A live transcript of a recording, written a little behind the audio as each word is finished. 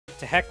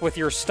To heck with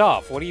your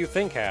stuff. What do you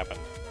think happened?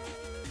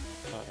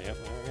 Oh, yep,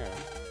 there we go.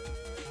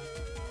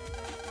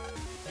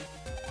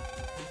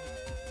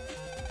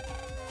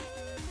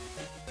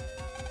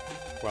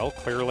 Well,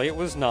 clearly it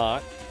was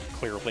not.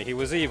 Clearly he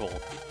was evil.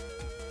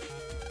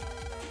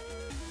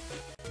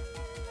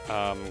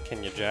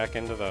 Can you jack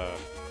into the...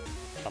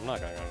 I'm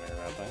not gonna go near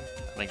that thing.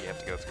 I think you have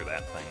to go through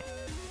that thing.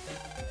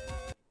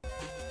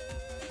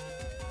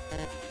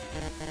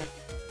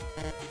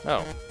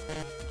 Oh.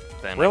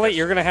 Then Really?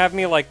 You're gonna have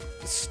me, like,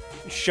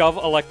 shove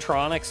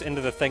electronics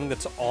into the thing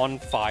that's on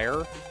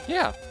fire?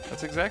 Yeah,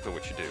 that's exactly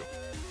what you do.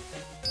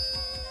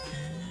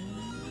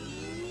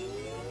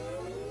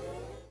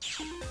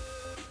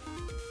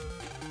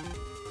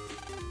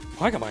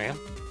 Mega Man.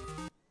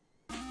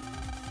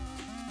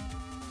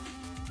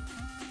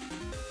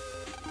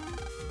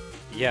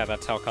 Yeah,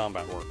 that's how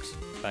combat works.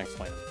 Thanks,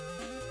 Lane.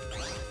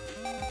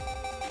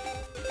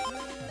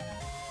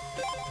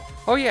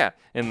 Oh yeah,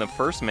 in the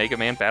first Mega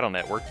Man Battle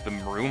Network, the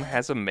room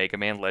has a Mega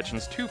Man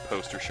Legends 2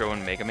 poster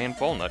showing Mega Man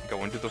Volnut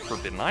going to the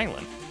Forbidden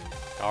Island.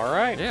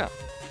 Alright. Yeah.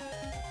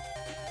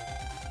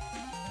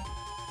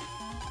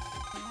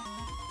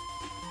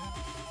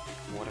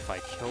 What if I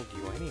killed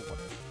you anyway?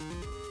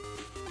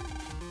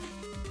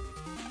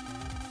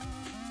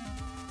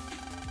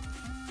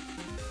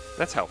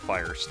 That's how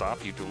fires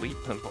stop. You delete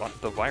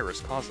the virus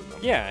causing them.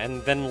 Yeah,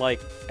 and then,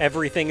 like,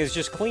 everything is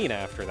just clean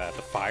after that.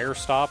 The fire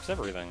stops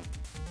everything.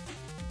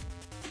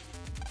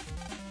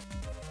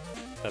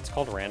 That's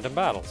called random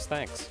battles,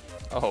 thanks.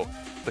 Oh,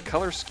 the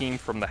color scheme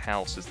from the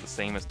house is the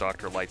same as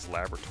Dr. Light's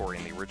laboratory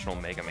in the original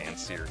Mega Man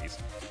series,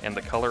 and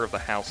the color of the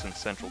house in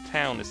Central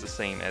Town is the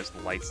same as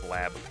Light's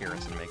lab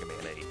appearance in Mega Man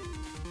 8.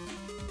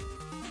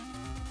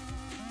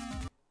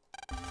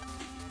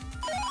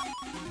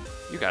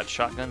 You got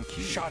shotgun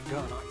key.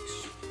 Shotgun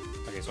ice.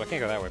 Okay, so I can't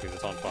go that way because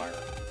it's on fire.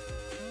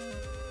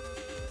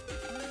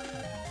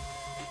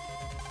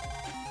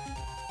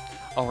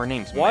 Oh, her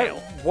name's Male.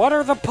 What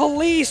are the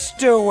police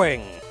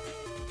doing?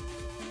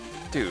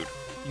 Dude,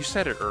 you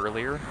said it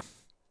earlier.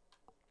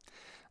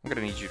 I'm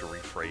gonna need you to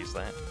rephrase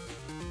that.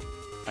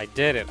 I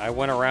did it. I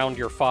went around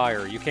your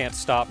fire. You can't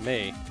stop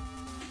me.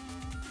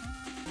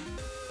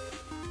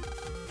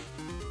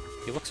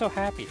 You look so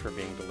happy for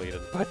being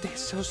deleted. But they're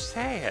so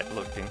sad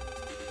looking.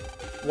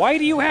 Why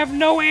do you have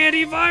no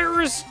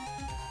antivirus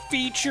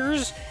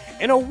features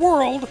in a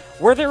world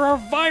where there are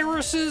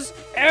viruses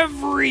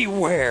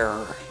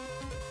everywhere?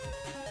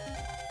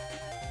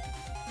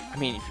 I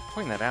mean, if you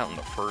point that out in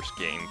the first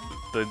game,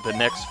 the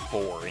next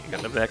four ain't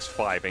gonna, the next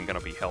five ain't gonna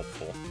be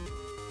helpful.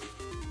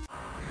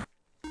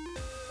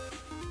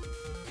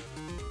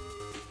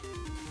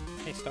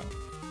 Hey, stop.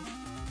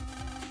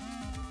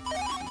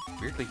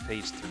 Weirdly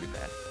phased through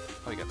that.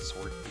 Oh, you got the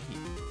sword B.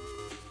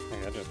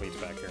 Okay, that just leads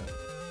back here.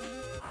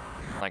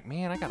 Like,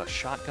 man, I got a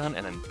shotgun,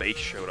 and then base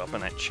showed up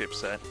in that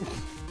chipset.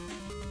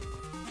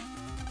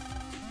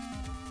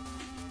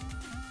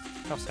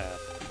 How sad.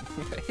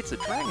 It's a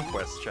Dragon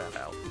Quest shout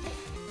out.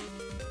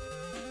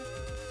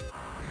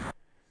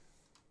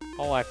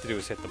 All I have to do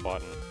is hit the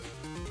button.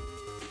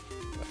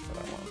 That's for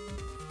that one.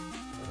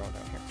 We're going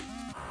down here.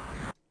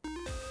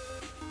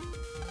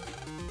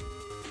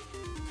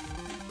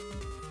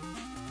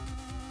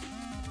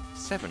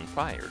 7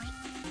 fires.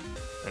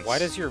 And Why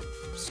does your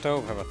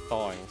stove have a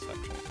thawing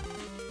section?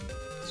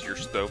 Does your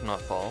stove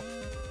not fall?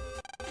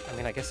 I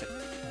mean, I guess it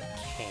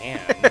can.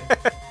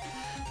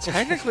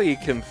 Technically,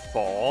 it can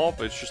fall,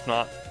 but it's just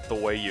not the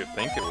way you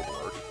think it would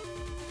work.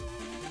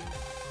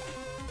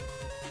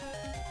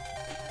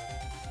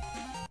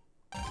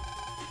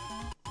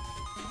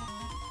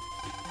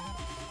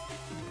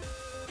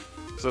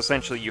 So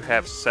essentially, you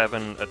have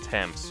 7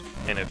 attempts,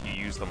 and if you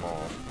use them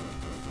all...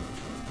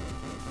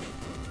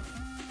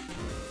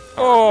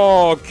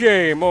 Oh,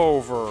 game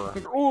over!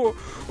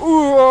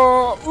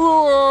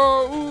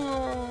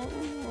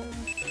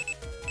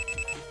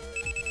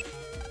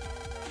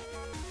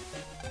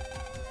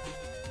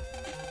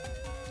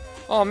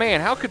 Oh man,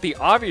 how could the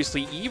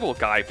obviously evil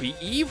guy be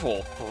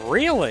evil?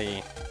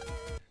 Really?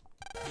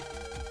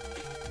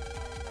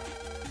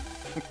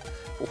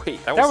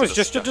 Wait, That was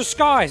just a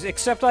disguise,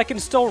 except I can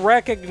still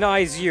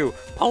recognize you.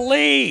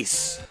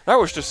 Police! That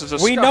was just a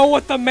disguise. We know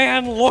what the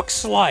man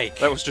looks like!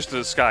 That was just a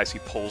disguise. He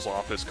pulls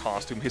off his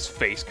costume, his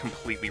face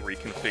completely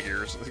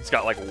reconfigures. He's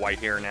got like white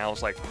hair now.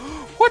 It's like,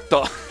 what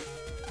the?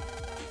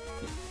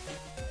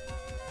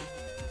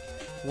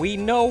 We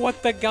know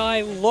what the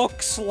guy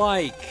looks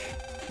like.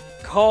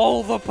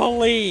 Call the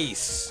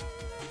police.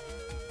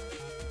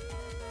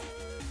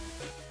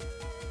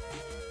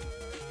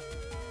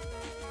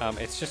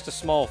 It's just a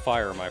small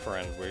fire, my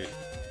friend.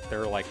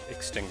 There are like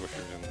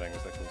extinguishers and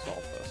things that can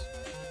solve this.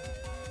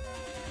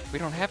 We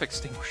don't have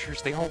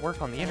extinguishers. They don't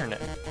work on the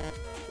internet.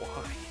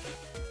 Why?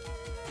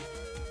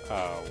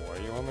 What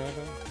do you want me to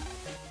do?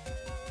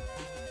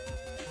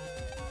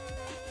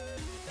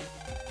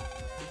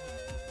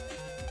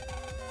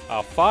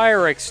 A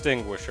fire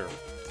extinguisher.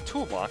 The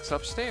toolbox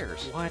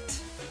upstairs.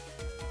 What?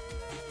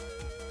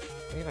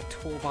 We have a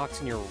toolbox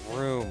in your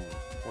room.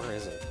 Where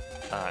is it?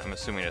 I'm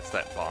assuming it's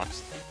that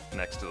box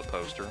next to the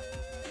poster.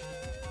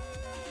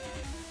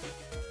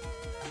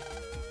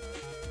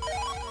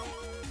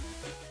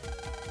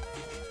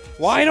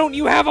 Why don't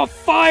you have a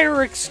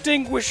fire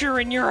extinguisher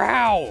in your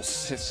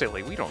house? It's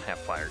silly, we don't have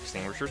fire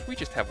extinguishers, we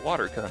just have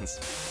water guns.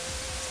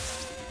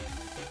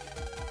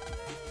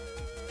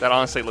 That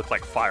honestly looked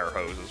like fire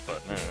hoses,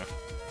 but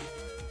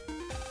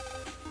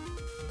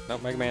No,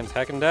 Mega Man's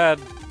heckin' dead.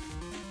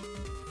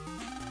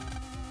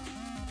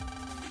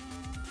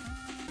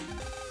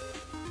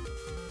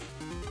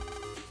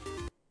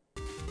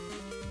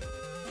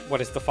 What,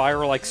 is the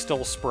fire, like,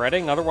 still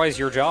spreading? Otherwise,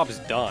 your job is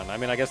done. I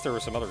mean, I guess there were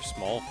some other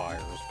small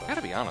fires, but...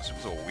 gotta be honest, it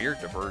was a weird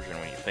diversion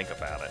when you think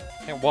about it.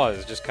 It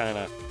was, just kind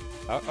of...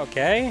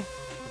 okay?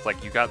 It's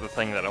like, you got the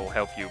thing that'll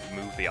help you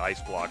move the ice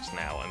blocks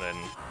now, and then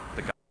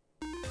the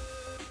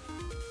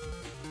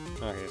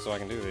Okay, so I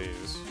can do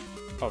these.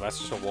 Oh, that's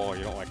just a wall.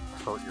 You don't, like,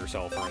 hurt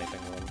yourself or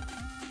anything with them.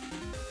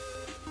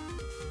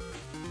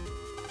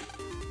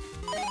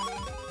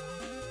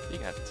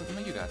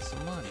 You got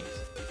some monies.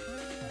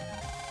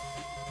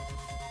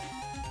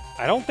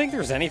 I don't think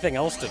there's anything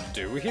else to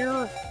do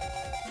here.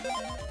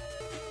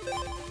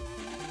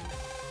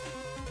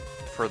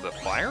 For the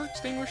fire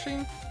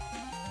extinguishing?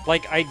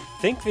 Like, I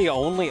think the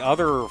only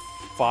other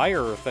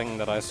fire thing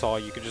that I saw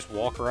you could just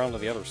walk around to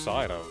the other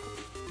side of.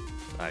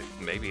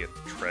 Maybe a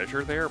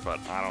treasure there, but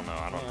I don't know.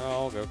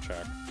 I'll go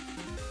check.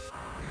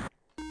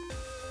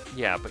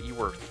 Yeah, but you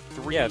were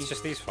 3... Yeah, it's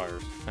just these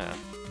fires. Yeah.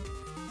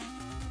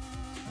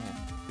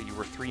 But you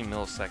were 3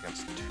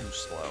 milliseconds too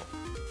slow.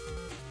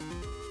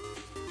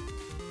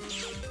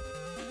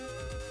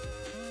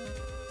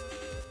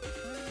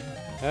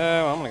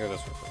 Oh, I'm gonna go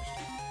this way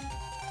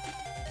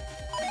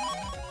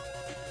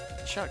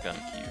first. Shotgun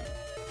cue.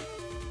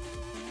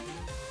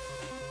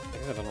 I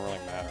guess it doesn't really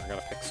matter. I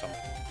gotta pick something.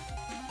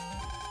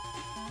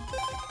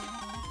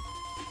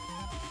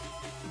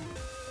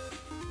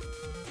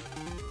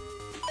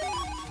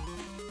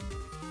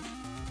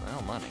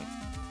 Well, money.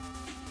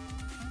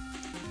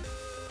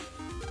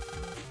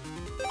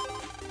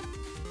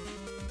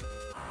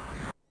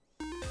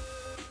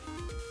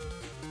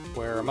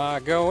 Where am I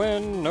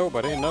going?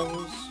 Nobody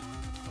knows.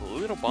 A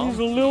little bomb. He's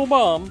a little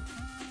bomb.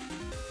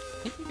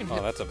 I think you can Oh,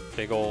 hit, that's a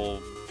big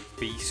old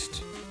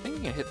beast. I think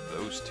you can hit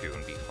those two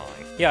and be fine.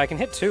 Yeah, I can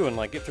hit 2 and,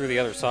 like, get through the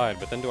other side,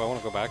 but then do I want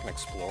to go back and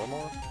explore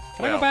more?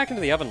 Can I Well- go back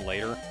into the oven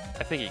later?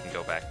 I think you can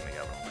go back in the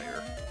oven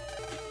later.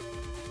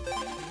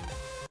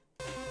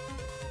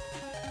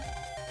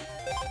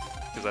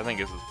 Because I think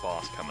this is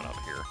boss coming up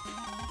here.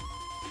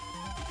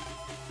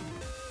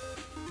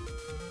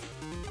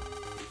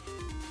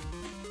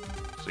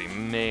 So you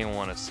may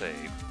want to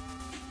save.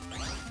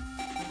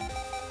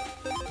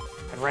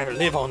 I'd rather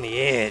live on the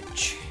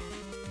edge.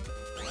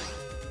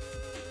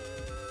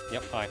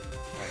 Yep, hi.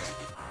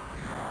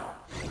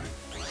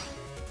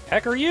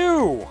 Heck are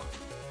you?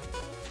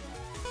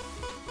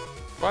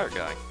 Fire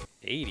guy.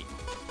 80.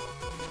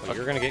 Well, Okay.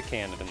 you're gonna get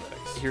canned in the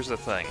face. Here's the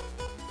thing.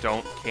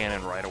 Don't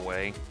cannon right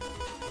away.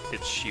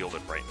 It's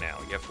shielded right now.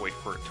 You have to wait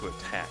for it to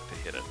attack to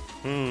hit it.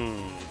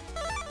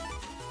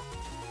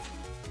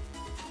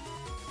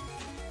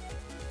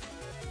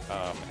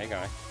 Hey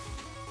guy.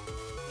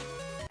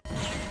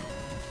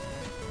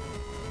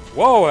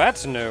 Whoa,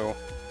 that's new.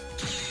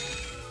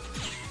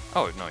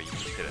 Oh, no, you can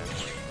just hit it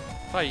anyway.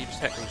 Oh, you just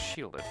had it was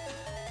shielded.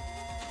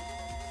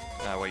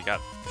 Well, you got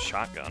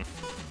shotgun.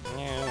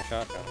 Yeah,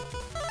 shotgun.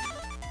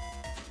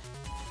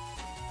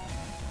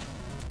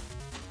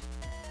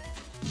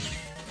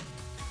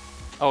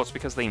 Oh, it's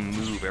because they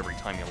move every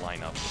time you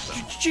line up with them.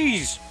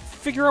 Jeez,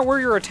 figure out where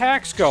your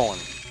attack's going.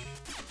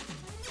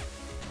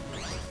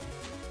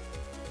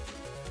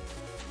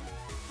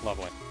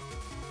 Lovely.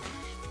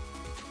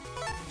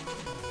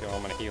 Okay, well,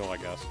 I'm gonna heal, I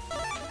guess.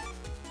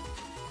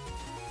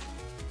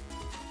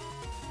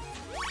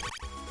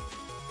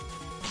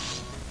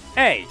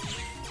 Hey!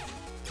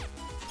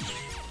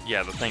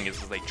 Yeah, the thing is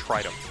they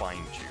try to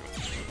find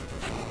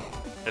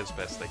you as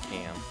best they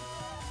can.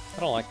 I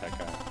don't like that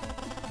guy.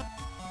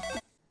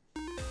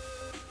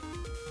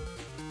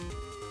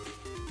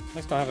 At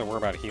least don't have to worry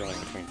about healing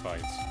between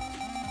fights.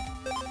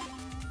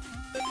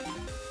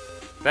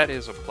 That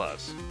is a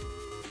plus.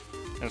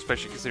 And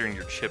especially considering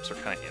your chips are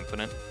kind of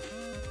infinite.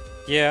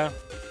 Yeah.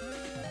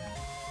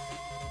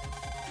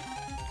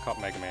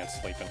 Caught Mega Man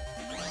sleeping.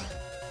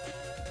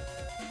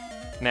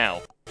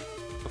 Now,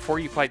 before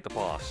you fight the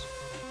boss,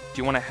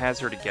 do you want to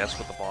hazard a guess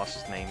what the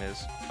boss's name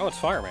is? Oh, it's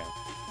Fireman.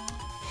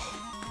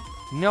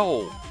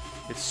 No!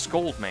 It's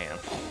Scoldman.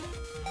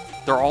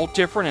 They're all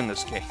different in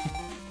this game.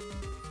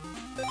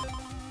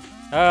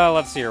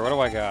 Let's see here. What do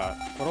I got?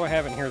 What do I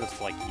have in here that's,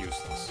 like,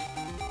 useless?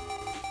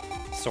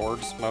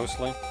 Swords,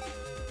 mostly.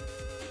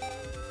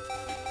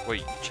 Well,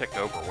 you checked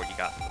over what you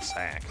got in the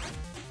sack.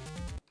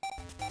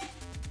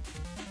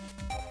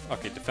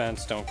 Okay,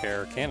 defense, don't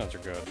care. Cannons are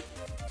good.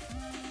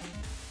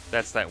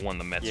 That's that one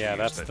the Mets Yeah, use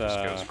that's that the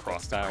just goes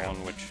across the that ground.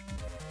 one, which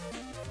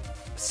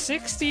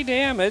 60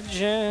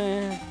 damage.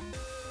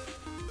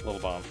 Little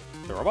bomb.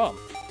 Throw a bomb.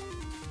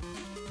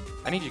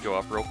 I need you to go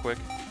up real quick,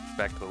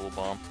 back to the little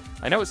bomb.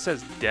 I know it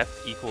says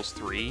depth equals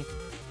 3,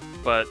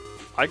 but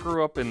I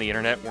grew up in the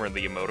internet where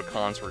the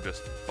emoticons were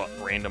just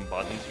random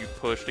buttons you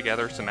push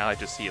together, so now I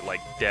just see it like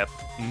depth.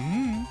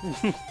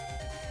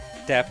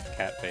 Depth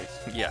cat face.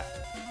 Yeah.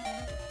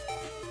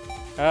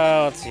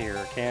 Let's see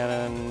here.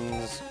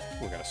 Cannons.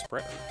 We got a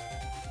spreader.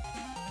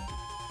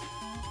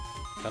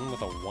 Done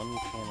with a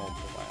one-panel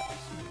blast.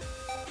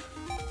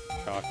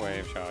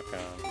 Shockwave,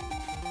 shotgun.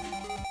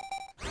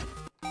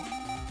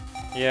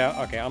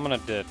 Yeah, okay, I'm gonna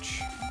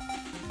ditch.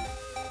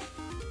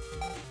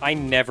 I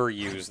never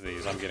use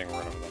these. I'm getting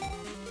rid of them.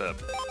 The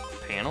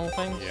panel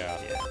things? Yeah.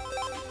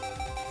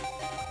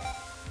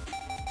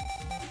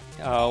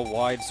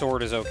 Wide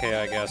sword is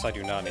okay, I guess. I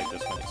do not need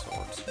this many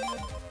swords.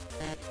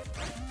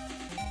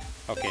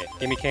 Okay,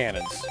 give me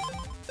cannons.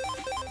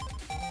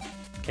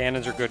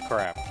 Cannons are good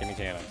crap. Give me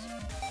cannons.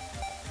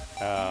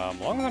 As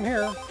long as I'm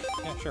here.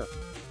 Yeah, sure.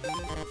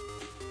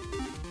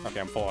 Okay,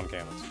 I'm full on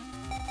cannons.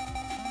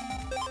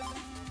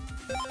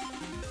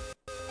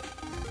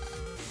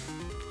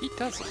 He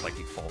does look like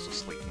he falls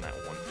asleep in that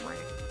one frame.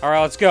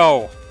 Alright, let's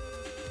go.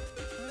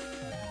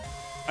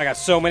 I got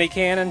so many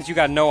cannons, you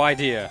got no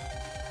idea.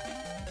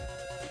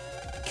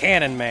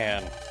 Cannon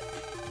Man.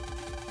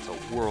 It's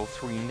a World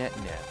 3 net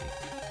navy.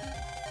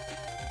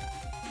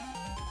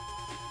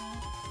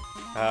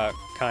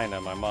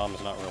 Kinda. My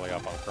mom's not really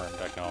up on current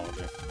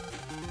technology.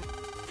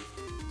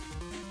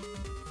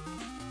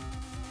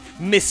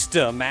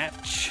 Mr.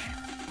 Match.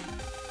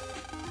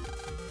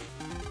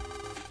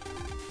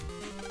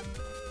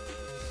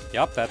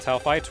 Yup, that's how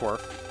fights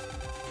work.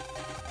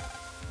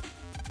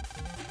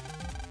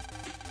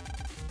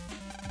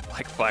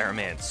 Like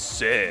Fireman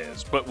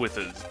says, but with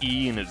a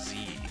E and a Z,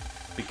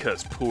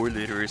 because poor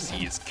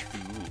literacy is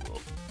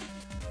cool.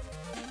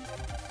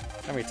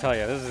 Let me tell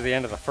you, this is the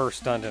end of the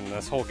first dungeon, and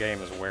this whole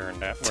game is wearing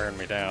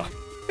me down.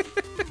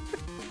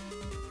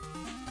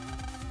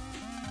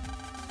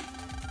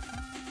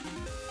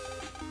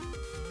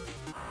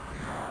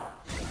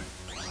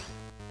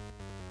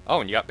 Oh,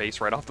 and you got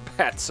base right off the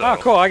bat, so... Oh,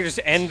 cool, I can just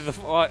end the...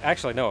 Well,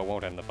 actually, no, it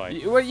won't end the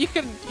fight. Well, you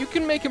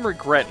can make him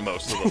regret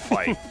most of the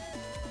fight.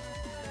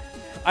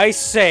 I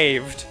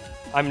saved.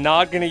 I'm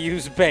not gonna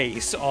use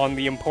base on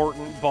the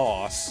important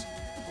boss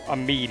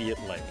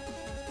immediately.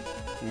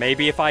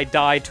 Maybe if I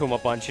die to him a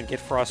bunch and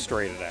get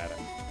frustrated at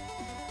him.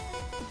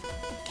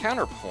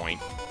 Counterpoint,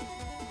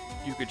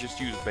 you could just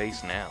use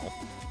base now.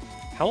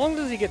 How long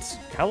does he get...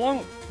 How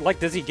long... Like,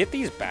 does he get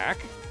these back?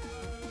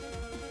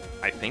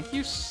 I think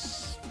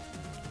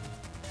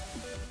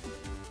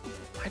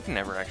I've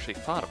never actually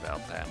thought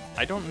about that.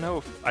 I don't know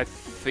if... I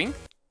think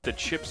the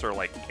chips are,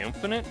 like,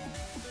 infinite,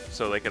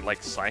 so they could,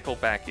 like, cycle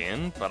back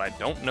in, but I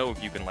don't know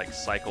if you can, like,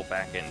 cycle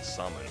back in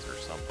summons or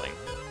something.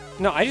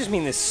 No, I just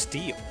mean this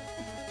steel.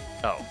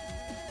 Oh.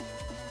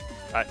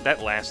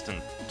 That lasts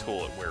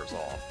until it wears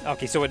off.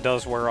 Okay, so it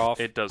does wear off?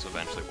 It does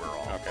eventually wear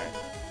off. Okay.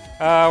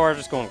 We're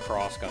just going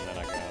cross-gun then,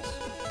 I guess.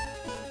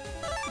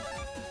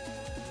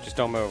 Just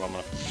don't move, I'm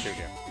gonna shoot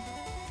you.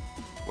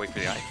 Wait for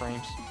the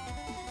iframes.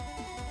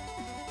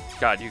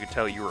 God, you could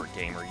tell you were a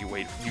gamer. You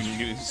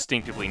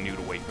instinctively knew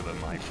to wait for the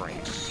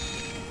iframes.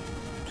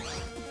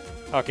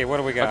 Okay, what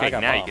do we got? Okay, I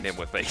got now bombs. you can hit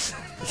with base.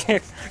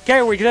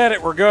 Okay, we did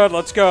it. We're good.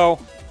 Let's go.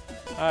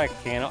 I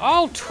can't.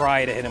 I'll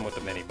try to hit him with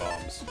the mini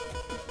bombs.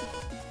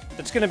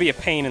 It's gonna be a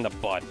pain in the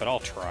butt, but I'll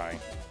try.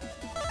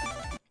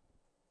 I'm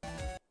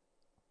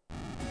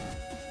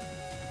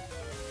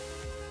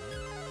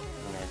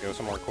gonna go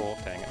somewhere cool.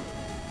 Dang it.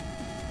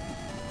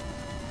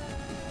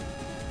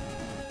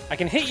 I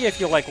can hit you if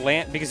you, like,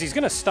 land... Because he's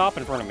gonna stop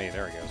in front of me.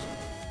 There he goes.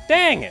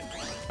 Dang it!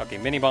 Okay,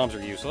 mini bombs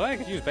are useless. I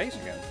could use base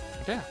again.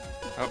 Yeah.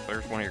 Oh,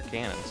 there's one of your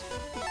cannons.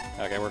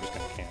 Okay, we're just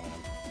gonna cannon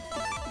him.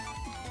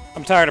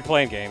 I'm tired of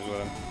playing games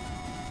with him.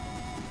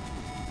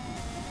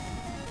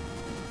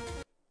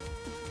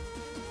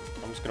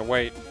 I'm just gonna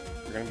wait.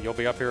 You'll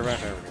be up here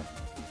eventually. There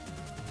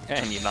we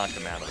go. And you knocked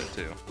him out of it,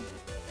 too.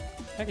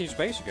 I can use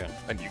base again.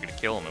 And you could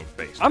kill him with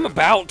base. I'm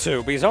about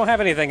to, because I don't have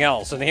anything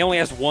else, and he only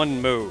has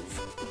one move.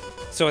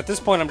 So at this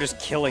point, I'm just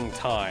killing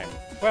time.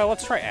 Well,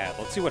 let's try add.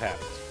 Let's see what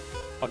happens.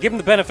 I'll give him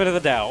the benefit of the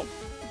doubt.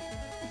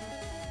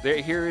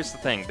 Here is the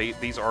thing.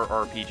 These are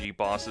RPG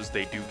bosses.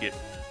 They do get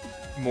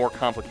more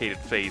complicated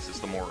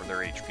phases the more their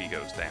HP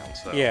goes down.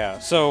 So Yeah,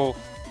 so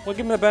we'll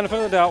give him the benefit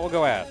of the doubt. We'll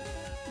go add.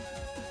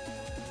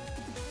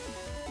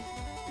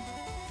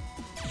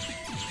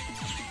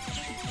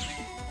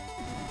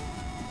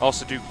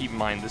 Also, do keep in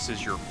mind, this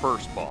is your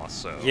first boss,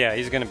 so... Yeah,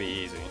 he's gonna be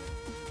easy.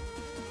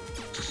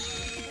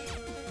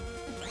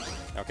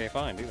 Okay,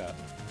 fine, do that.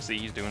 See,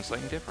 he's doing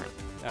something different.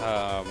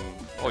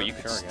 Oh, you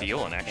could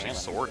steal and actually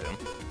sword him.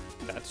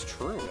 That's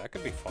true. That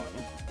could be fun.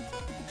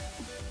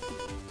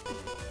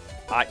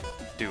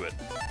 Do it.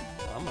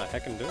 I'm gonna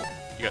heckin' do it.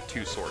 You got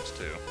 2 swords,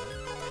 too.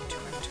 I do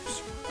have 2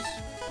 swords.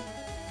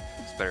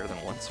 It's better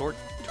than 1 sword?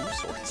 2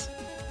 swords.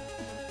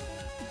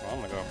 Well,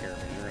 I'm gonna go up here.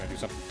 I mean, you're gonna do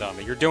something dumb.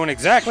 You're doing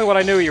exactly what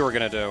I knew you were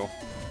gonna do.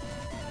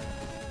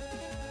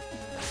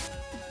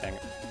 Dang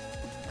it.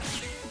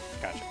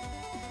 Gotcha.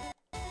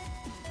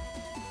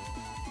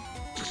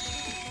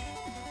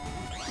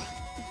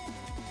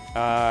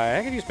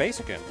 I could use base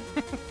again.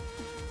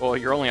 Well,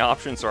 your only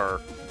options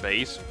are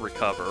base,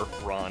 recover,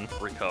 run,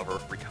 recover,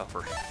 recover.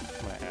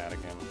 I'm gonna add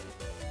again.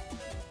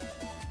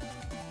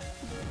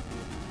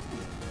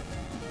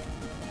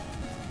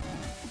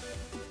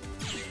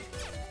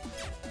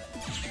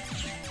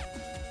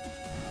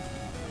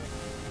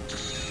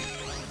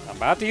 I'm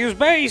about to use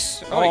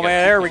base! Oh, Oh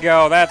man, there we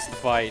go. That's the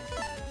fight.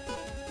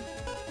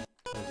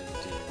 Right?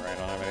 I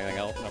don't have anything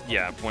else. Nope.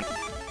 Yeah, when...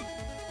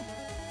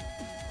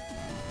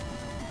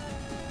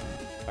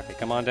 Okay,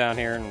 come on down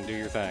here and do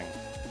your thing.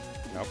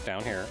 Nope,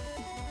 down here.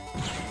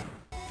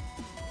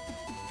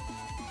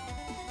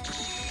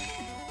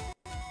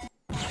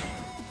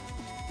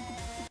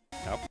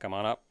 Nope, come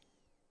on up.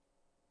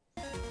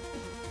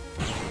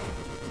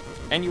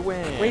 And you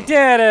win! We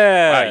did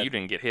it! Wow, you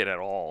didn't get hit at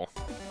all.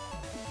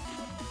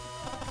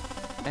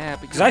 Yeah,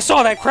 Because I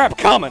saw that crap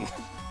coming!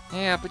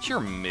 Yeah, but you're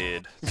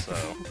mid, so...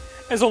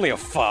 It's only a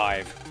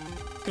 5.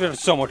 Could have done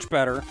so much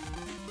better.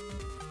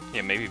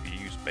 Yeah, maybe if you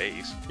use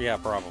base. Yeah,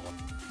 probably.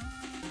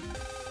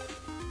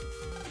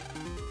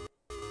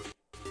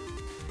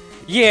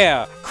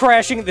 Yeah,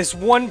 crashing this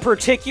one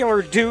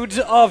particular dude's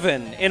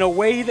oven in a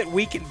way that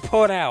we can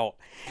put out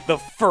the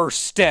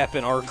first step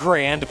in our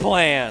grand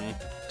plan.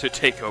 To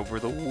take over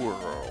the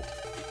world.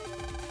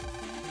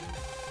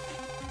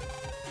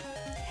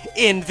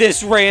 In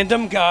this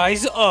random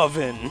guy's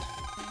oven.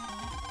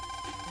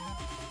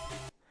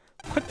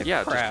 What the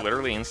Yeah, crap? just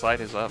literally inside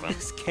his oven.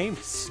 This game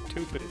is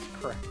stupid as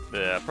crap.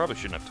 Yeah, I probably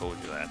shouldn't have told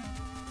you that.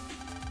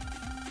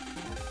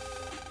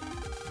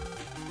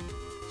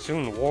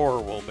 Soon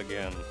war will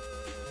begin.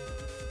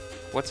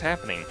 What's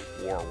happening?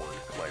 War were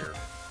declared.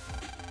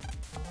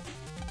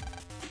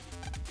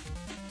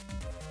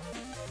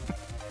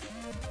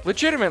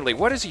 Legitimately,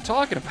 what is he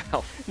talking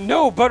about?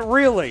 No, but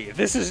really,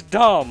 this is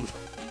dumb.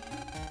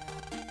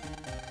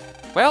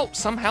 Well,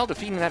 somehow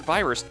defeating that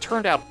virus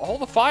turned out all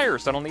the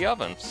fires out on the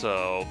oven,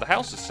 so the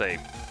house is safe.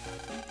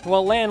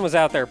 Well, Lan was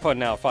out there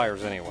putting out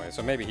fires anyway,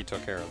 so maybe he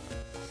took care of them.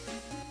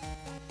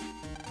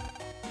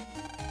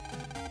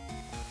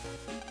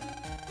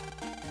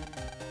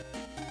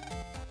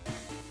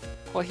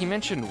 Well, he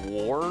mentioned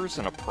wars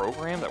in a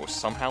program that was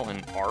somehow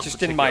in our Just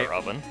particular in my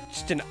oven.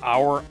 Just in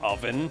our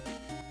oven.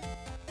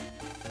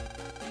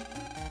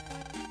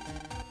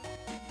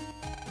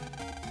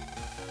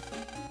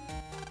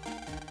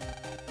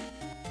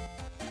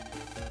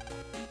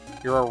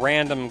 You're a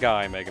random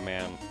guy, Mega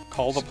Man.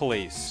 Call the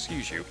police.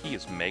 Excuse you, he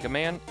is Mega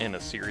Man in a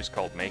series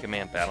called Mega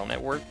Man Battle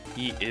Network.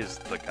 He is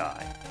the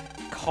guy.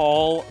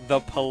 Call the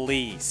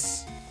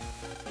police.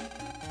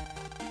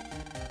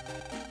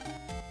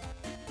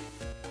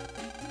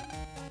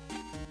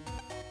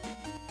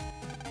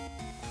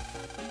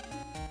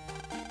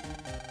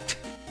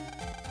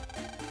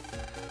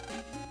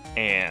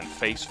 And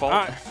face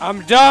fault.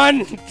 I'm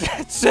done.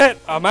 That's it.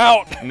 I'm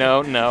out.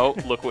 No, no,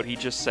 look what he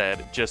just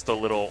said. Just a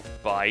little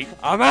bite.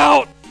 I'm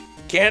out.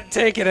 Can't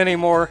take it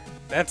anymore.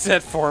 That's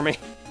it for me.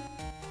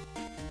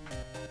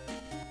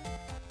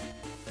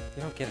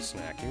 You don't get a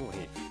snack. You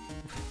leave.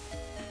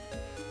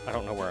 I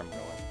don't know where I'm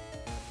going.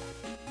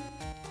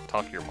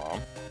 Talk to your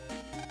mom.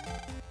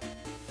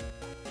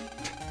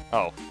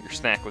 Oh, your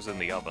snack was in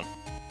the oven.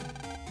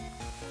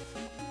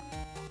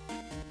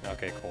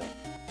 Okay, cool.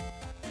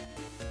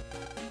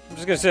 I'm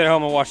just gonna sit at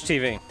home and watch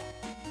TV.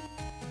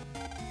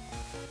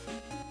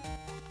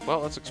 Well,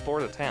 let's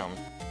explore the town.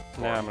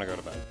 Nah, I'm gonna go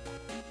to bed.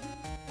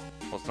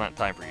 Well, it's not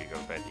time for you to go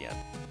to bed yet.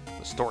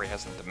 The story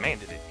hasn't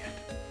demanded it yet.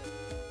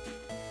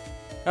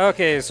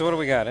 Okay, so what do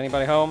we got?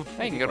 Anybody home?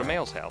 Hey, you can go to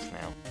Mail's house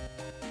now.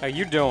 How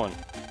you doing?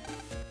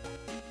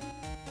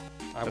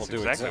 I That's will do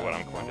exactly what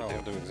I'm going to I do.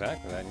 will do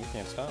exactly that, and you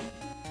can't stop me.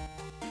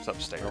 It's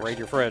upstairs. I'll raid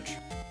your fridge.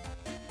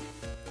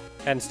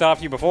 Hadn't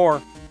stopped you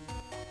before.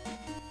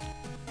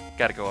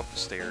 Gotta go up the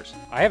stairs.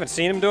 I haven't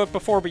seen him do it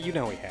before, but you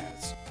know he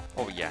has.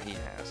 Oh, yeah, he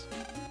has.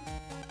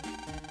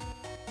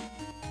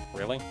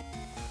 Really?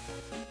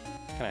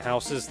 What kind of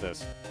house is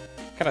this?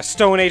 What kind of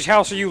Stone Age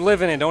house are you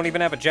living in? Don't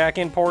even have a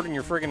jack-in port in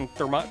your friggin'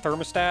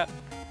 thermostat?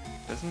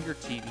 Doesn't your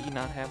TV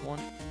not have one?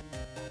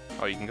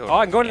 Oh, you can go. Oh,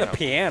 I can go to the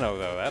piano,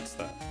 though. That's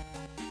the...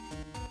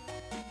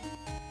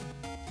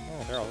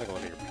 Oh, there, I'll take a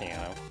look at your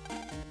piano.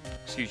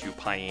 Excuse you,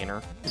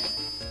 pioneer.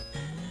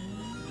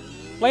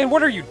 Lane,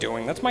 what are you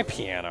doing? That's my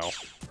piano.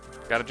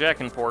 Got a jack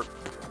in port.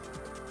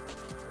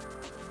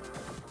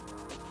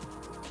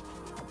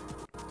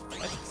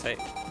 I should say.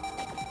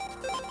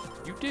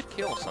 You did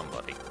kill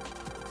somebody.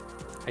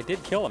 I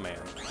did kill a man.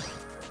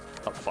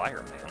 A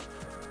fireman.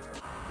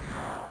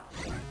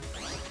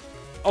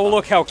 Oh,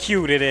 look how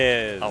cute it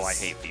is. Oh, I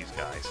hate these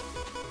guys.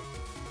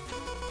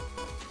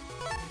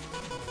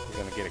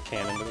 You're gonna get a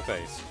cannon to the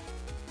face.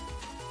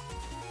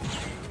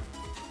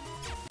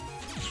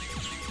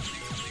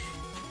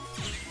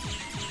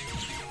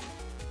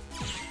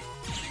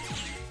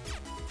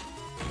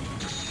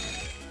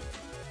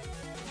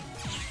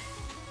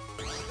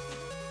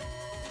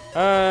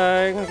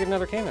 You're gonna get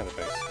another cannon to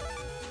the face.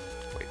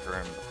 Wait for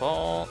him to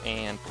fall,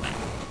 and...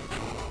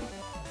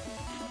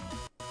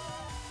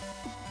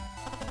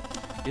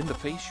 In the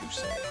face, you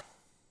say.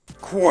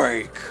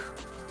 quake.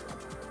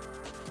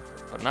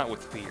 But not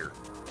with fear.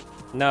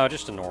 No,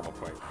 just a normal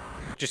quake.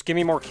 Just give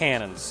me more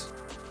cannons.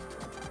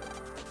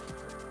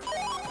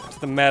 It's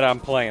the meta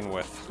I'm playing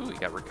with. Ooh, you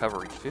got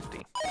recovery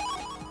 50.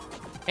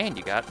 And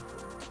you got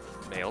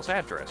Mail's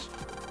address.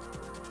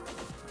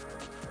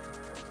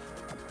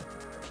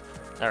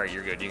 Alright,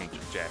 you're good. You can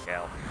just jack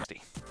out.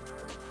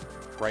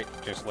 Right,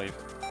 just leave.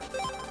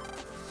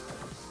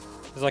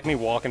 It's like me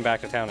walking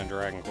back to town in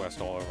Dragon Quest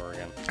all over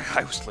again.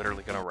 I was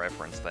literally gonna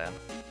reference that.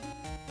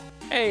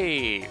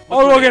 Hey!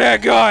 Oh, look at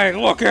that guy!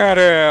 Look at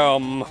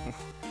him!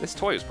 This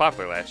toy was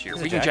popular last year.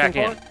 Is We it can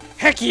jacking jack in. for it?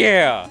 Heck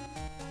yeah!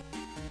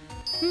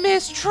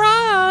 Miss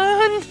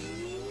Tron!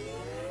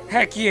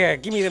 Heck yeah!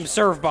 Give me them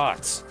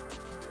Servbots!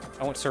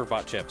 I want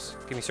Servbot chips.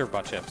 Give me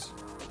Servbot chips.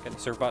 Got any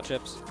Servbot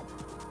chips?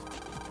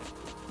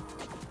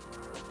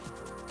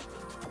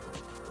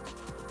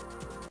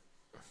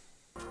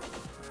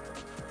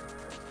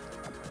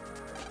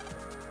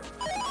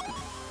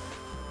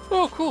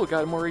 Oh, cool.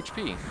 Got more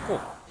HP.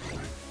 Cool.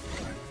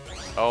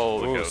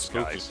 Oh, the Ooh, ghost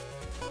spooky. guys.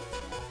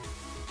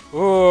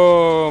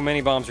 Oh,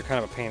 mini bombs are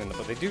kind of a pain in the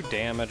butt. They do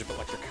damage, but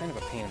like they're kind of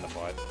a pain in the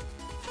butt.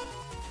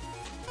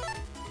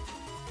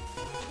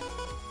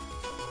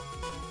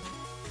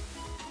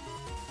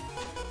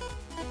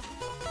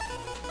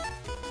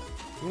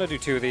 I'm gonna do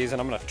 2 of these, and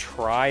I'm gonna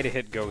try to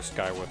hit Ghost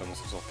Guy with them,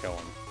 since he'll kill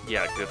him.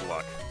 Yeah, good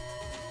luck.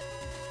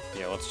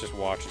 Yeah, let's just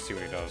watch and see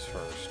what he does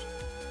first.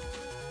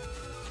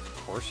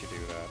 Of course you do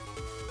that.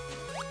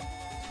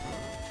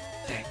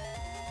 Dang.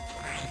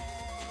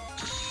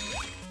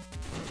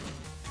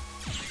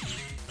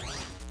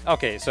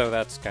 Okay, so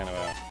that's kind of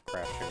a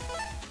crapshoot.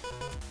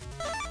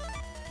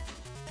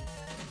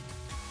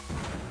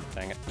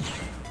 Dang it.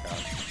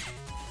 God.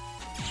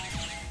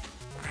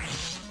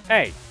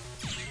 Hey!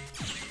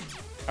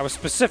 I was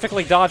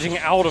specifically dodging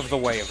out of the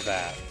way of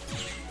that.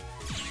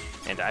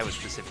 And I was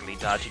specifically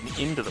dodging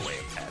into the way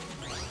of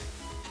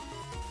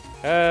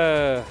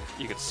that.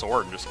 You could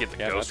sword and just get the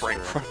Yeah, ghost that's right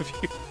in true. front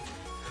of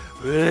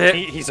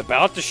you. He's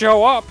about to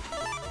show up.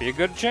 Be a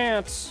good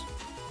chance.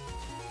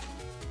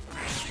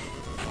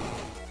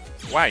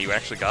 Wow, you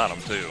actually got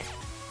him, too.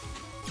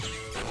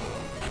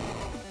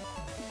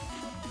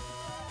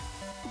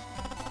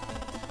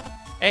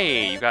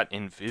 Hey, you got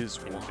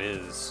invisible.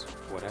 Invis.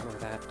 Whatever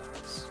that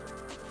does.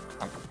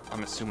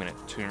 I'm assuming it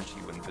turns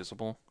you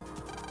invisible.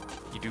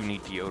 You do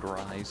need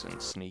deodorize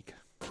and sneak.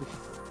 Then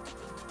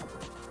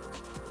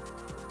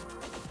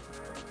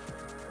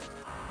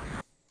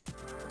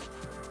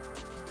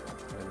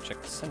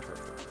check the center of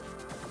it.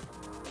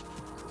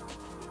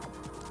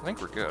 I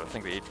think we're good. I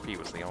think the HP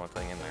was the only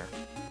thing in there.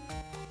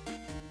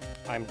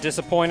 I'm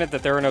disappointed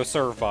that there are no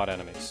Servbot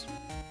enemies.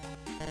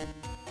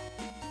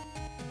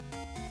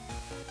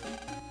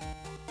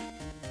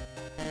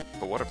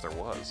 But what if there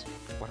was?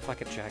 What if I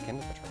could jack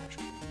into the trash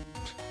can?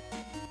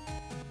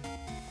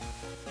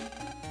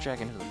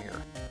 Jack into the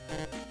mirror.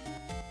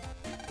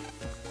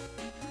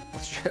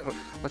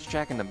 Let's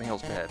jack into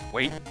Mail's bed.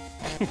 Wait.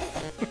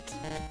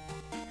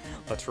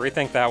 Let's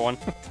rethink that one.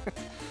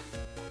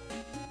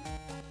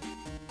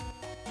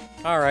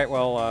 Alright,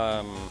 well,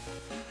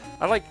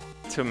 I like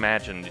to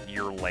imagine that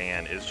your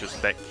LAN is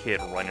just that kid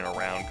running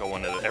around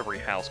going to every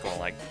house going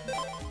like,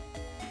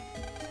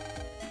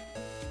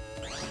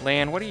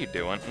 LAN, what are you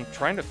doing? I'm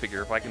trying to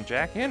figure if I can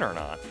jack in or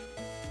not.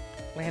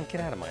 Lan,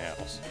 get out of my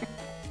house.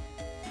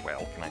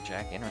 Well, can I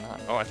jack in or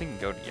not? Oh, I think I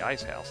can go to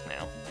Yai's house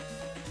now.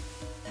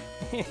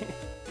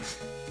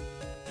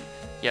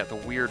 Yeah, the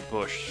weird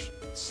bush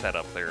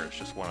setup there is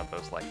just one of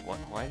those like, what?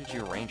 Why did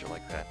you arrange it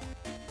like that?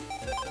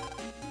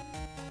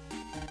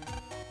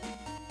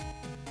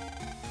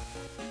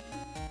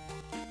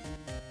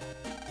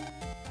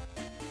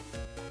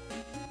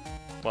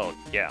 Well,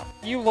 yeah.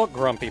 You look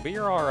grumpy, but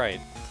you're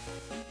alright.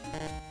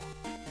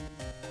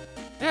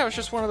 Yeah, it was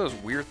just one of those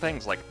weird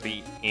things. Like,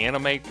 the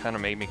anime kind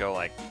of made me go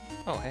like,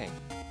 oh, hey.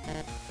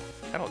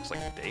 Kind of looks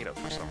like Data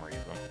for some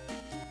reason.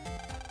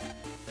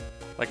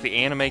 Like, the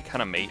anime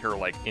kind of made her,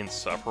 like,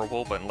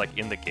 insufferable, but, like,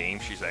 in the game,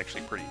 she's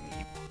actually pretty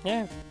neat.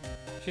 Yeah,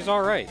 she's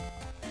alright.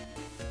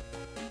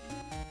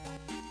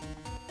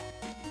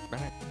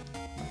 Right.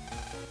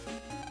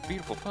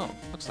 Beautiful phone.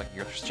 Looks like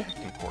you're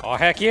jacking port. Oh,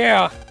 heck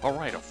yeah!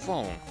 Alright, a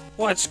phone.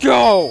 Let's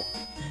go!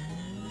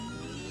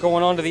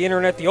 Going onto the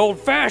internet the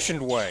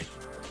old-fashioned way.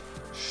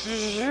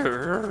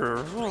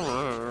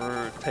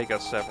 Take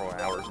us several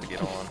hours to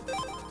get on.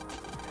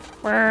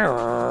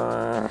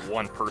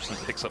 One person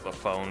picks up the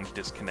phone,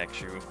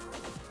 disconnects you.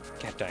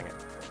 God dang it.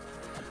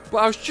 But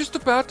I was just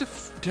about to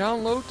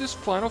download this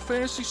Final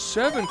Fantasy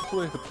VII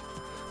clip.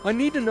 I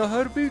need to know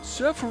how to beat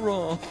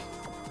Sephiroth.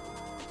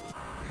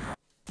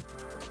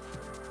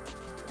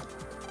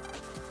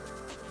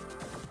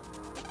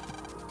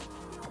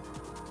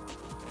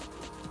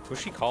 Who's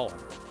she calling?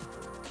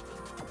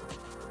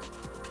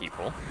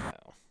 People. Oh.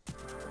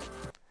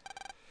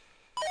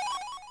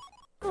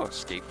 Oh,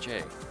 Escape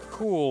J.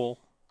 Cool.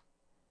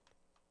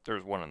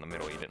 There's one in the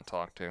middle you didn't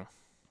talk to.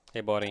 Hey,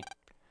 buddy.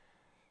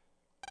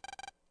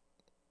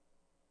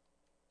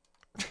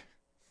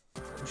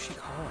 Who's she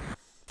calling?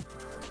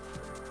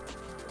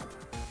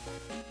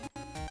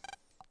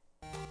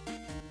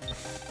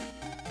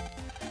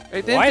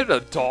 It What? ended a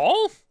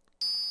doll?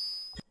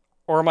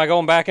 Or am I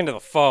going back into the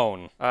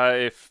phone?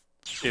 If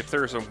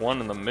there's a one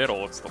in the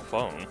middle, it's the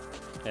phone.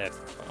 Yeah, it's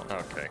the phone.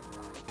 Okay.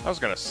 I was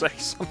gonna say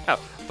somehow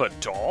the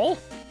doll?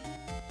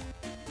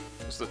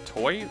 Was the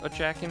toy a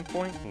jacking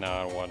point?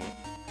 No, it wasn't.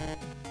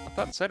 I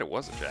thought it said it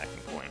was a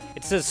jacking point.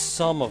 It says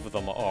some of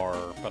them are,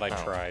 but I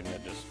Oh. tried and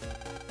it just...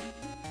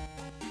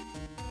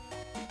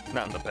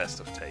 Not in the best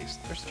of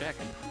taste. There's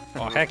jacking.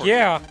 Oh, heck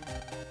yeah!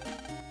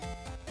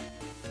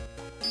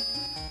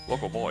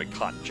 Local boy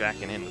caught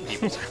jacking into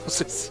people's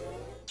houses.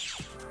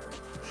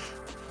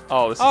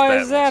 Oh, this is Oh,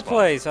 that it's that spot.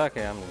 place!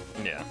 Okay, I'm...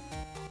 Yeah.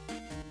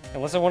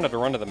 Unless I wanted to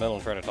run to the middle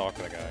and try to talk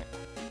to the guy.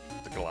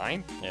 The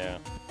glide? Yeah.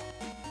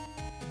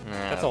 Nah.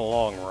 That's a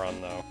long run,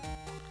 though.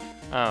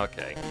 Oh,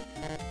 okay.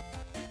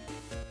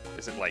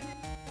 Is it like...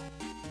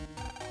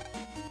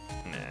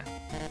 Nah.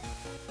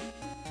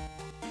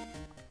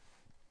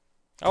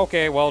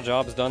 Okay, well,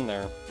 job's done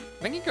there.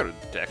 I think you go to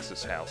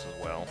Dex's house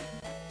as well.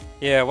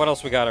 Yeah, what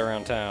else we got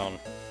around town?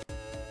 I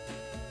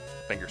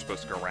think you're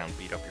supposed to go around and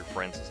beat up your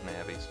friends as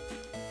nabbies.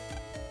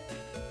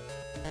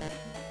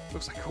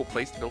 Looks like a cool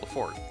place to build a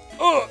fort.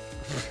 Ugh!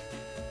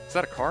 Is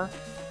that a car?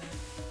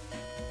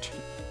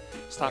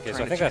 Stop Okay, so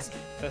trying I think to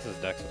this is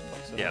Dex's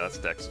place. isn't Yeah, it? that's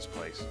Dex's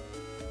place.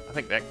 I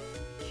think that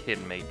kid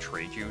may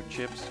trade you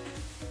chips.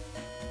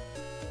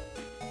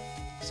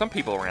 Some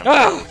people around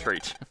Ah! here will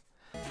trade you.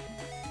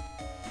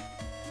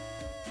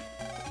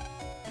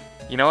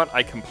 You know what?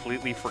 I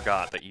completely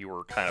forgot that you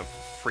were kind of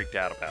freaked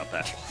out about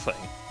that whole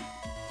thing.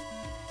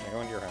 Can I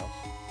go into your house?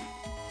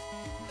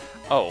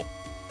 Oh.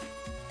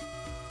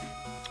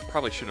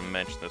 Probably should have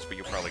mentioned this, but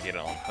you'll probably get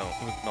it on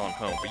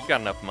home. But you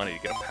got enough money to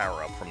get a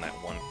power up from that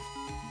one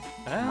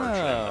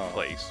merchant in the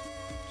place.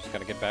 Just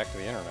gotta get back to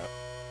the internet.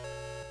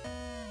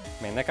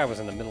 Man, that guy was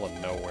in the middle of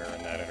nowhere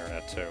in that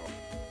internet, too.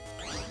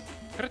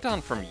 Could have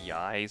done from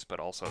Yais, but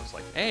also it's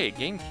like, hey,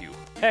 GameCube.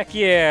 Heck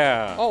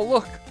yeah! Oh,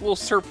 look, little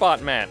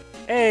Surfbot man.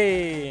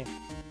 Hey!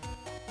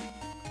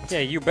 Yeah,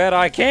 you bet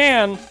I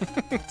can!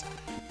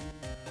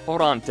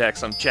 Hold on,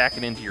 Dex, I'm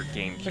jacking into your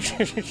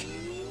GameCube.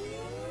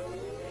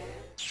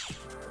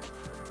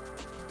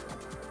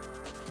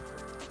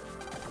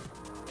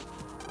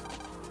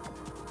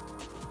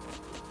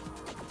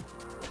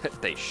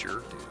 They sure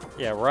do.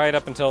 Yeah, right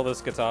up until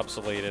this gets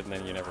obsoleted, and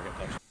then you never get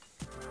touched.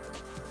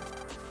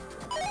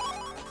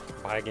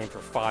 Buy a game for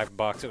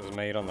 $5, it was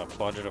made on the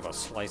budget of a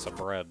slice of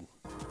bread.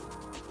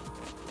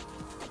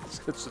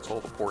 It's all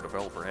the poor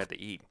developer had to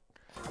eat.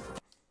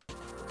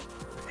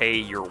 Pay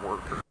your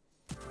worker.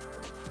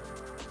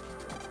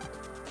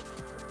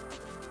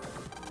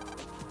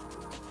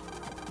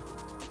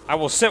 I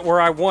will sit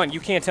where I want, you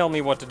can't tell me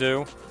what to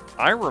do.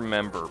 I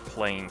remember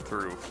playing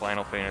through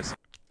Final Fantasy,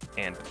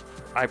 and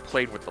I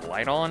played with the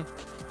light on.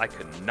 I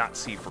could not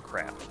see for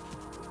crap.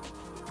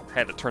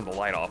 Had to turn the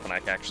light off, and I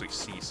could actually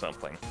see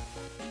something.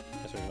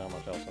 Guess there's not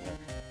much else in there.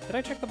 Did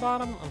I check the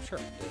bottom? I'm sure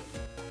I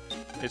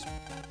did. It's...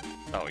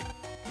 Oh,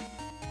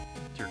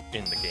 you're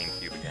in the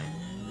GameCube again.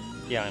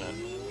 Yeah, I know.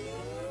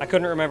 I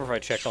couldn't remember if I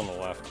checked on the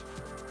left.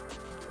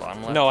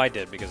 Bottom left? No, I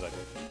did, because I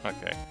did.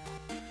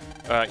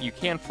 Okay. You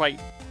can fight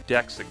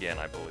Dex again,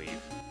 I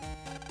believe.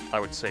 I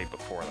would say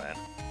before that.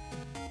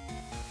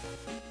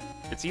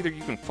 It's either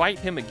you can fight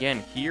him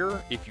again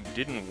here if you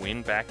didn't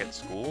win back at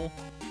school.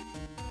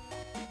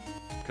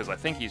 Because I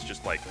think he's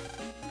just like...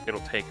 It'll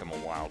take him a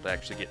while to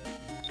actually get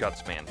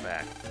Gutsman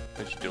back.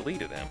 But you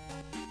deleted him.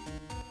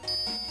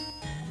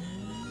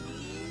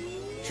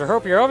 Sure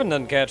hope your oven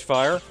doesn't catch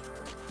fire.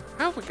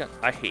 How have we got...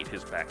 I hate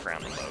his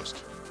background the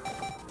most.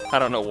 I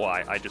don't know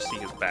why. I just see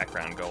his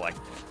background and go like,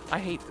 I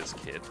hate this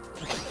kid.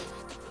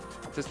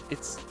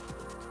 It's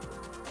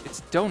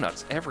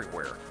donuts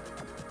everywhere.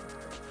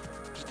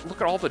 Just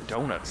look at all the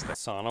donuts.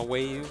 Sauna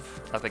wave.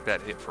 I think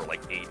that hit for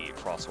like 80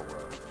 across a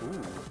row.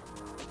 Ooh.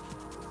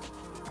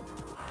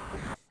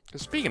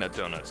 Speaking of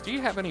donuts, do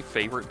you have any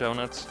favorite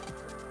donuts?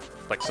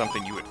 Like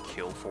something you would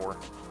kill for?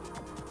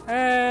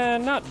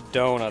 Not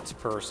donuts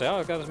per se. Oh,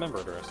 I've got his member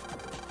address.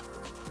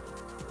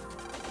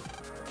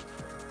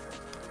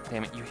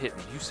 Damn it, you hit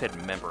me. You said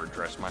member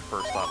address. My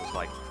first thought was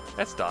like,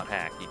 that's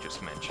 .hack he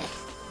just mentioned.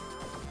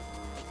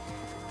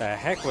 The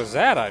heck was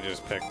that I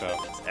just picked up?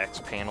 It's X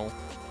panel.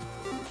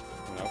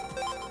 Nope.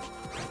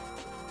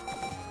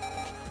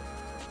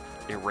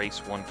 Erase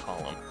one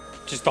column.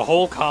 Just the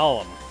whole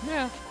column.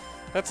 Yeah.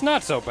 That's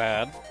not so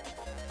bad.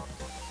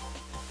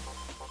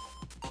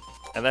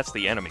 And that's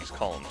the enemy's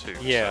column too.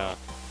 Yeah.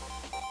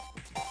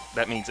 So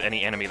that means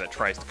any enemy that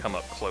tries to come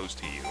up close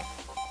to you.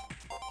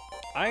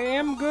 I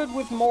am good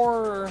with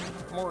more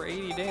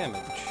 80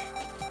 damage.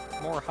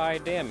 More high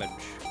damage.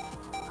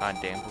 High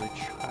damage.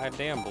 High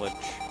damage.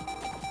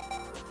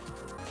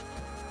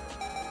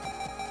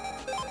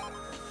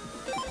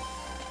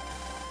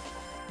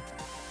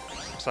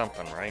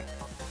 Something, right?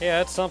 Yeah,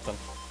 it's something.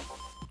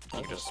 You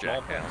That's a just small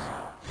jackass.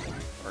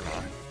 Or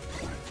not.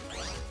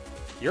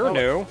 You're Oh,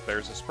 new. look,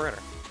 there's a spreader.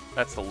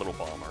 That's the little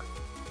bomber.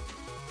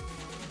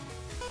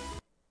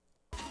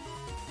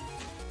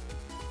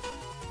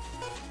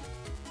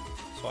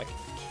 So I can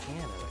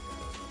it.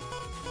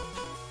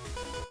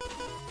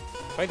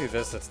 If I do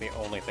this, that's the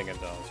only thing it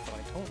does, but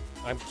I don't...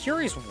 I'm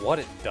curious what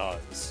it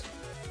does.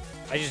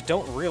 I just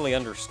don't really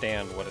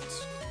understand what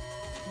it's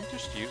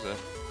Just use it.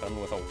 done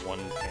with a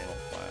one-panel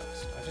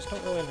blast. I just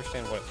don't really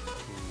understand what it means.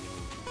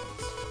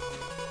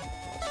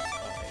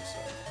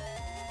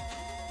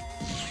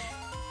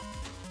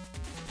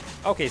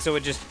 Okay, so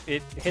it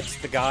hits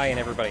the guy and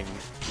everybody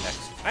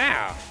next.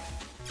 Ah!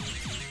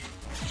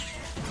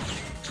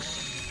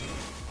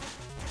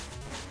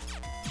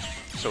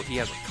 So he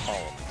has a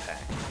column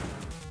attack.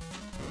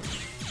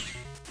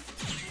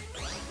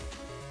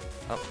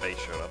 Oh, they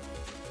showed up.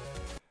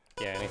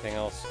 Yeah, anything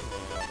else?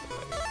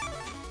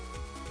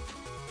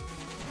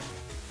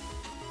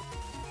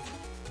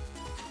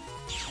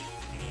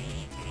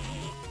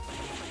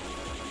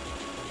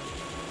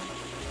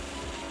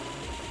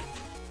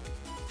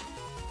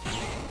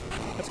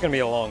 It's gonna be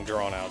a long,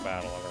 drawn-out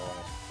battle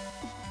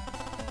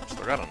otherwise.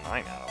 Still got a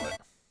 9 out of it.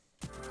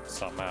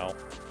 Somehow.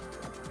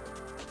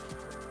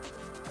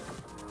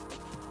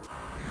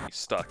 He's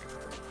stuck.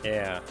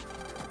 Yeah.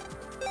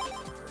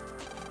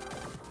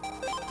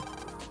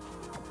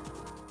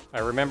 I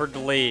remembered to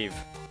leave.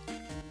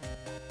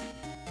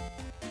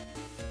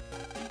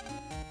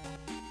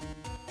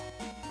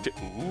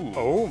 Ooh.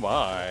 Oh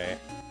my.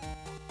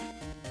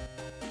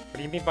 What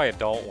do you mean by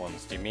adult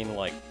ones? Do you mean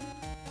like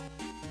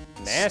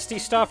nasty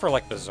stuff or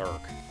like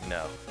Berserk?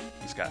 No,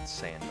 he's got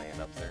Sandman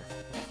up there.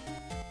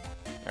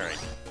 Alright.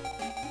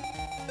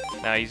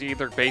 Now he's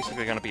either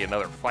basically going to be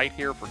another fight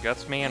here for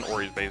Gutsman,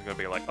 or he's basically going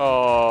to be like,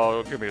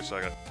 oh, give me a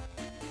second.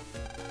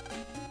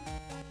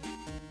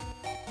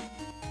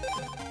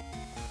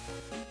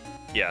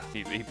 Yeah,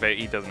 he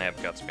doesn't have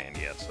Gutsman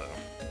yet, so...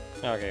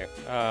 Okay,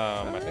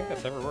 I think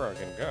that's everywhere I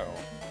can go.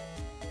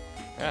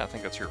 Yeah, I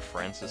think that's your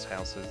friends'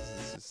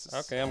 houses.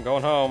 Okay, I'm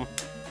going home.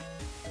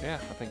 Yeah,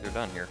 I think they're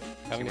done here.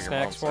 Have See any what your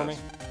snacks for mom me?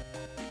 says.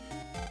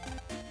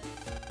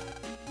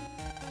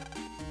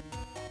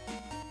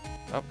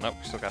 Oh, nope,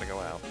 we still gotta go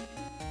out.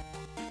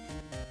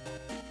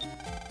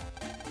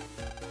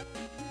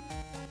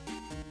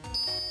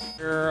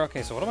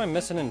 Okay, so what am I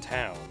missing in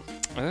town?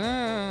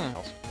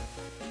 Oh,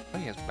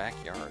 he has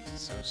backyards.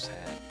 It's so sad.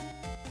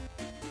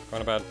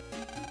 Going to bed.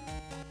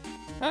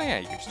 Oh yeah,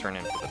 you can just turn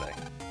in for the day.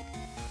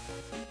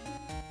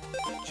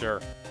 Sure.